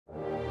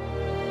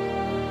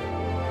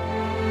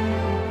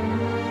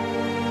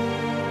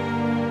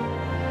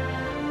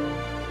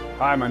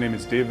Hi, my name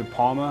is David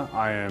Palma.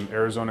 I am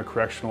Arizona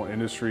Correctional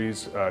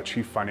Industries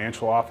Chief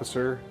Financial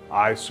Officer.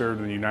 I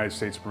served in the United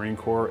States Marine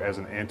Corps as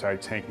an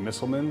anti-tank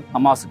missileman.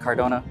 I'm Austin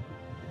Cardona.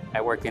 I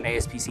work in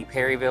ASPC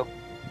Perryville.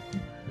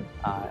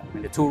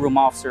 I'm the tool room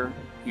officer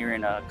here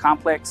in a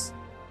complex.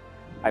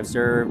 I've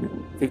served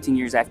 15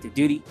 years active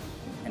duty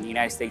in the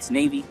United States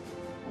Navy,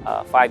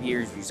 5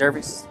 years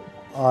reservist.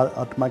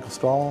 Michael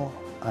Stahl.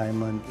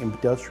 I'm an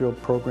industrial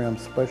program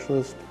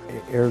specialist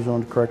at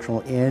Arizona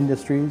Correctional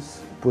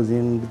Industries. Was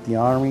in the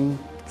Army,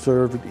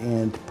 served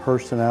in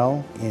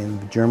personnel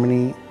in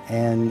Germany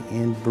and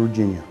in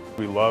Virginia.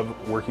 We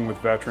love working with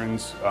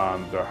veterans.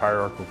 The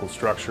hierarchical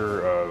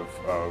structure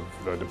of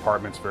the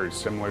department's very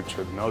similar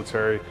to the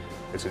military.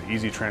 It's an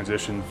easy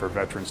transition for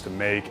veterans to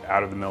make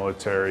out of the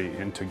military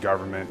into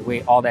government. The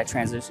way all that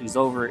transitions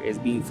over is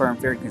being firm,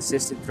 fair, and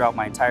consistent throughout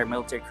my entire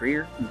military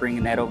career and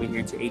bringing that over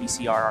here to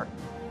ADCRR.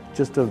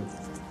 Just a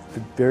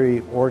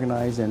very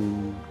organized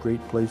and great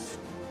place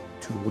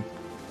to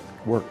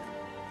work.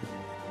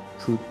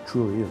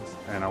 Truly is.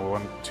 And I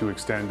want to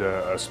extend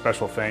a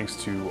special thanks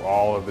to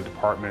all of the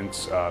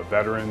department's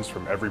veterans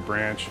from every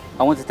branch.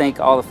 I want to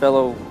thank all the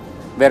fellow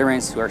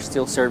veterans who are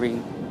still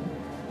serving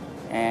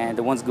and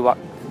the ones who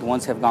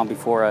have gone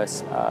before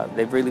us.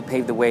 They've really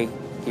paved the way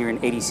here in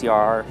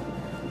ADCRR.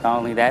 Not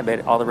only that,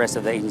 but all the rest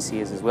of the agency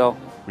is as well.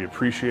 We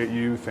appreciate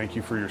you. Thank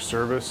you for your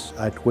service.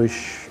 I'd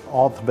wish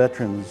all the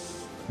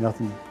veterans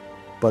nothing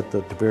but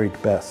the very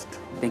best.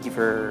 Thank you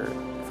for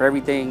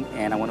everything,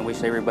 and I want to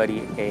wish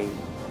everybody a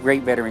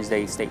great Veterans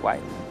Day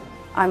statewide.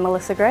 I'm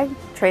Melissa Gregg,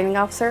 Training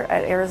Officer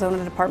at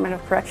Arizona Department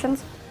of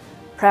Corrections,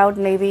 proud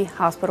Navy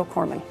Hospital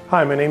Corpsman.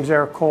 Hi, my name is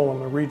Eric Cole.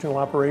 I'm a Regional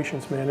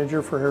Operations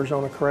Manager for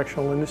Arizona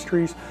Correctional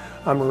Industries.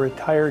 I'm a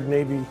retired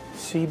Navy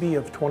Seabee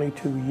of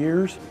 22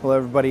 years. Hello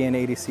everybody in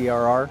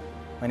ADCRR.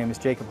 My name is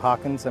Jacob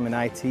Hawkins. I'm an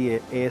IT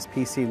at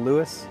ASPC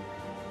Lewis,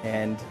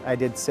 and I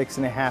did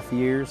 6.5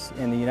 years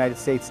in the United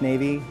States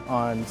Navy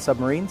on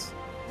submarines,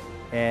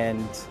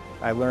 and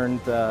I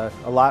learned a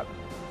lot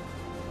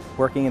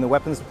working in the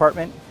weapons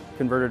department,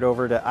 converted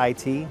over to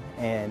IT,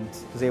 and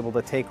was able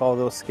to take all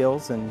those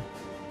skills and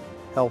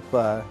help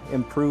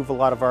improve a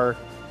lot of our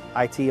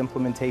IT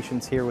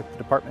implementations here with the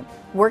department.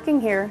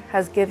 Working here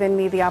has given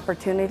me the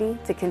opportunity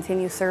to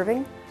continue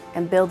serving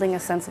and building a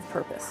sense of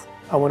purpose.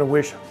 I want to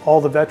wish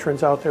all the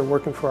veterans out there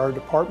working for our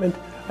department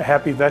a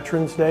happy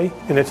Veterans Day,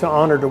 and it's an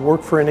honor to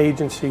work for an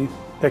agency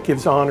that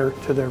gives honor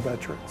to their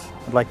veterans.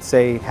 I'd like to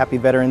say Happy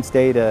Veterans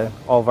Day to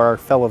all of our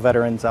fellow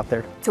veterans out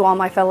there. To all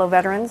my fellow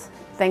veterans,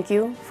 thank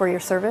you for your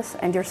service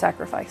and your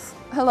sacrifice.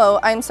 Hello,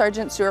 I'm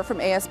Sergeant Stewart from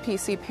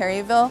ASPC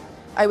Perryville.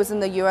 I was in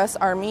the U.S.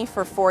 Army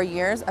for 4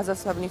 years as a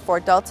 74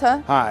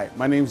 Delta. Hi,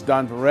 my name is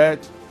Don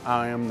Verrett.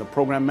 I am the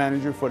Program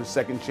Manager for the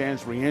Second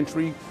Chance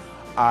Reentry.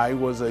 I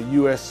was a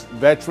U.S.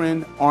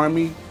 veteran,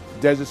 Army,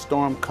 Desert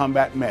Storm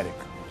Combat Medic.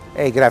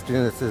 Hey, good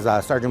afternoon. This is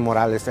Sergeant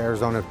Morales,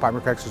 Arizona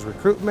Department of Corrections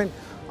Recruitment.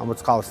 I'm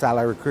what's called a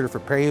satellite recruiter for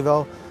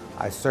Perryville.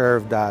 I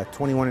served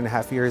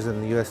 21.5 years in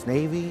the U.S.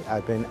 Navy.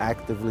 I've been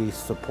actively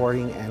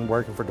supporting and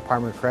working for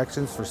Department of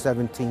Corrections for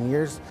 17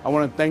 years. I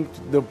want to thank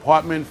the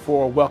department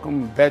for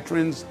welcoming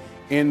veterans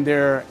in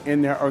their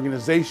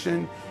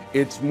organization.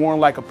 It's more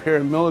like a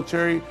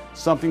paramilitary,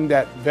 something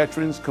that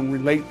veterans can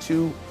relate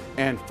to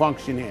and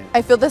function in.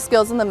 I feel the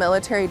skills in the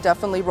military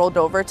definitely rolled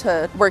over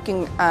to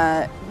working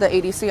at the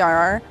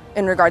ADCRR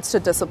in regards to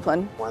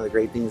discipline. One of the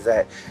great things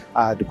that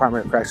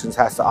Department of Corrections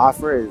has to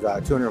offer is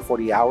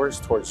 240 hours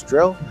towards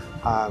drill.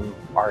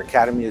 Our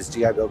academy is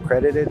GI Bill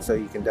accredited, so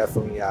you can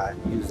definitely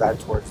use that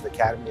towards the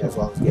academy as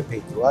well as get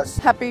paid through us.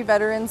 Happy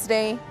Veterans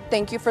Day.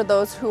 Thank you for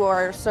those who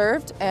are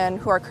served and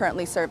who are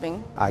currently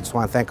serving. I just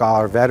want to thank all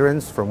our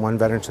veterans, from one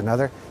veteran to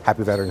another.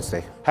 Happy Veterans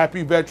Day.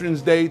 Happy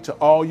Veterans Day to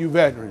all you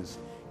veterans,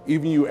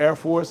 even you Air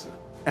Force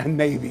and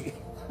Navy.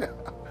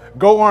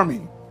 Go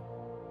Army!